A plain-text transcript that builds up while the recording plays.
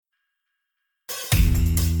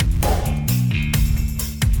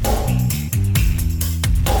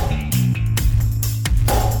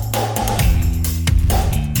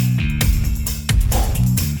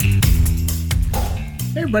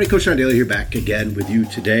Everybody, Coach John Daly here, back again with you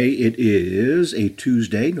today. It is a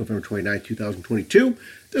Tuesday, November 29th, 2022.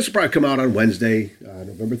 This will probably come out on Wednesday,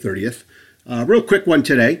 November 30th. Real quick one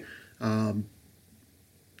today.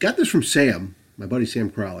 Got this from Sam, my buddy Sam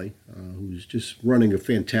Crowley, who's just running a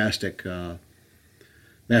fantastic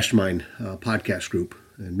mastermind podcast group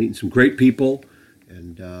and meeting some great people.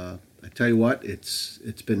 And I tell you what, it's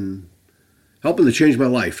been helping to change my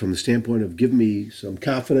life from the standpoint of giving me some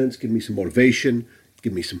confidence, giving me some motivation,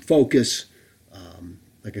 giving me some focus.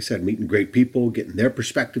 Like I said, meeting great people, getting their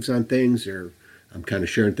perspectives on things. I'm kind of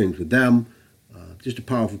sharing things with them. Just a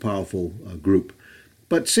powerful group.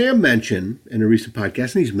 But Sam mentioned in a recent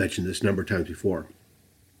podcast, and he's mentioned this a number of times before,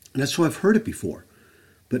 and that's why I've heard it before.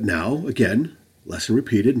 But now, again, lesson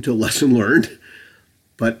repeated until lesson learned.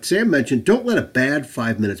 But Sam mentioned, don't let a bad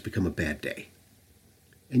 5 minutes become a bad day.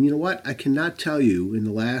 And you know what? I cannot tell you in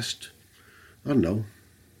the last,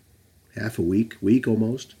 half a week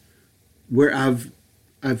almost, where I've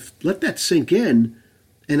let that sink in,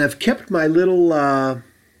 and I've kept my little, how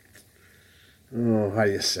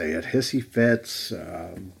do you say it, hissy fits,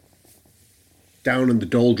 down in the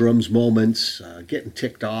doldrums moments, getting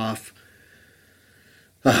ticked off,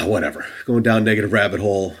 whatever, going down negative rabbit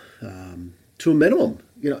hole to a minimum.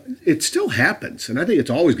 You know, it still happens, and I think it's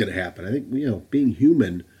always going to happen. I think, being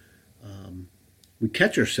human, we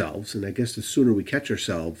catch ourselves, and I guess the sooner we catch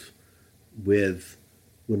ourselves with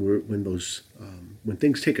when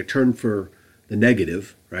things take a turn for the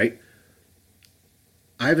negative, right?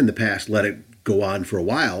 I've in the past let it go on for a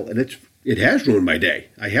while, and it has ruined my day.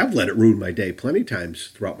 I have let it ruin my day plenty of times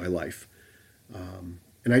throughout my life,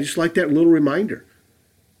 and I just like that little reminder.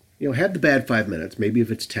 Have the bad 5 minutes, maybe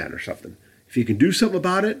if it's 10 or something. If you can do something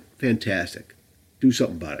about it, fantastic. Do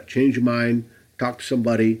something about it. Change your mind. Talk to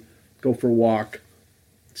somebody. Go for a walk.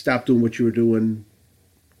 Stop doing what you were doing.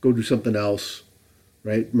 Go do something else,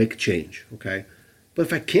 right? Make a change, okay? But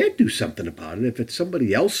if I can't do something about it, if it's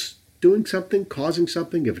somebody else doing something, causing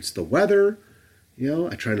something, if it's the weather,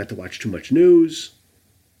 I try not to watch too much news.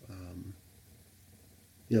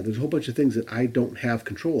 There's a whole bunch of things that I don't have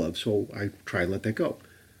control of, so I try and let that go.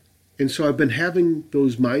 And so I've been having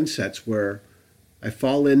those mindsets where I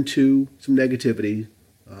fall into some negativity,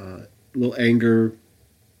 a little anger,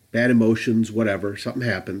 bad emotions, whatever, something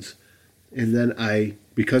happens. And then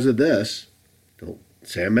because of this,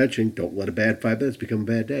 Sam mentioned, don't let a bad 5 minutes become a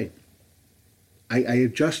bad day. I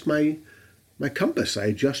adjust my compass. I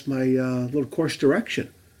adjust my little course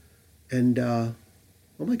direction. And, oh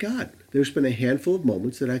my God, there's been a handful of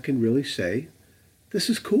moments that I can really say, this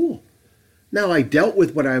is cool. Now, I dealt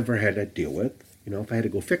with what I ever had to deal with. If I had to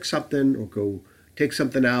go fix something or go take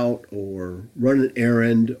something out or run an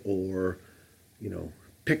errand or,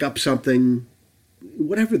 pick up something,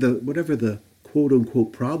 whatever the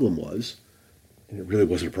quote-unquote problem was, and it really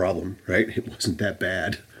wasn't a problem, right? It wasn't that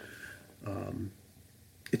bad.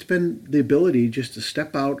 It's been the ability just to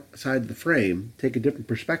step outside the frame, take a different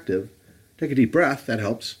perspective, take a deep breath, that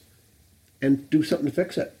helps, and do something to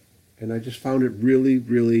fix it. And I just found it really,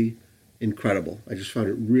 really incredible. I just found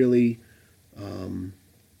it really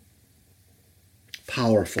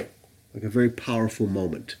powerful, like a very powerful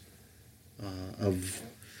moment of,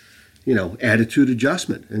 attitude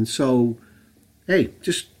adjustment. And so, hey,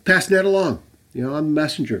 just passing that along. I'm a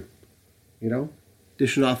messenger,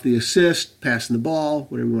 dishing off the assist, passing the ball,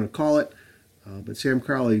 whatever you want to call it. But Sam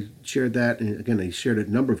Crowley shared that, and again, he shared it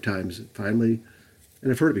a number of times finally,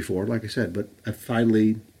 and I've heard it before, like I said, but I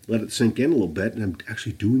finally let it sink in a little bit, and I'm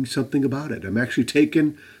actually doing something about it. I'm actually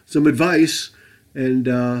taking some advice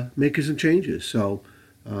and making some changes. So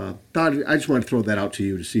I just want to throw that out to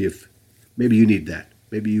you to see if maybe you need that.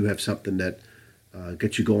 Maybe you have something that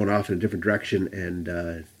gets you going off in a different direction,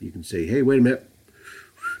 and you can say, hey, wait a minute.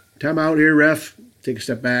 Time out here, ref. Take a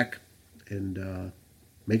step back and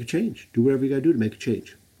make a change. Do whatever you got to do to make a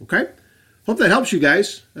change. Okay? Hope that helps you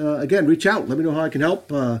guys. Again, reach out. Let me know how I can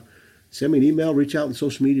help. Send me an email. Reach out on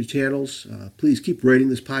social media channels. Please keep rating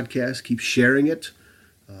this podcast. Keep sharing it.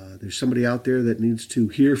 There's somebody out there that needs to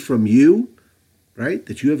hear from you, right?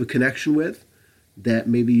 That you have a connection with, that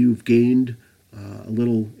maybe you've gained a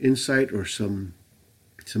little insight or some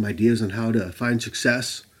ideas on how to find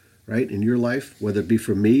success, right, in your life, whether it be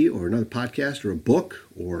from me or another podcast or a book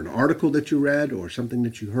or an article that you read or something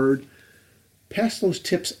that you heard. Pass those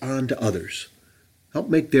tips on to others. Help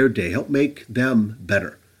make their day. Help make them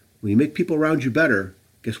better. When you make people around you better,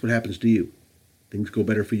 guess what happens to you? Things go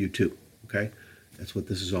better for you too, okay? That's what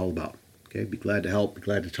this is all about, okay? Be glad to help, be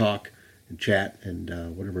glad to talk and chat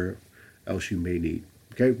and whatever else you may need,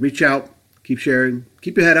 okay? Reach out, keep sharing,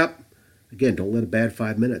 keep your head up. Again, don't let a bad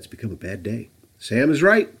 5 minutes become a bad day. Sam is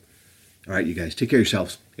right. All right, you guys, take care of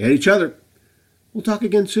yourselves and each other. We'll talk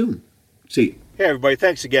again soon. See you. Hey, everybody.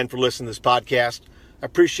 Thanks again for listening to this podcast. I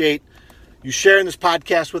appreciate you sharing this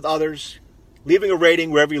podcast with others, leaving a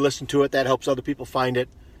rating wherever you listen to it. That helps other people find it.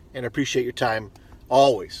 And I appreciate your time,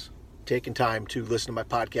 always taking time to listen to my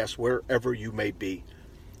podcast wherever you may be.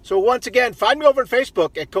 So once again, find me over on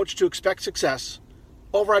Facebook at Coach to Expect Success,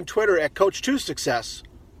 over on Twitter at Coach to Success,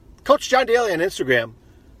 Coach John Daly on Instagram,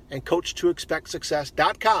 and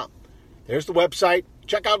CoachToExpectSuccess.com. There's the website.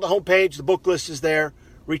 Check out the homepage. The book list is there.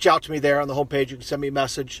 Reach out to me there on the homepage. You can send me a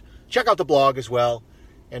message. Check out the blog as well.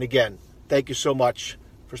 And again, thank you so much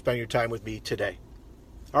for spending your time with me today.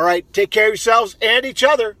 All right, take care of yourselves and each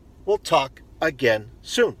other. We'll talk again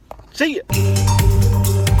soon. See you.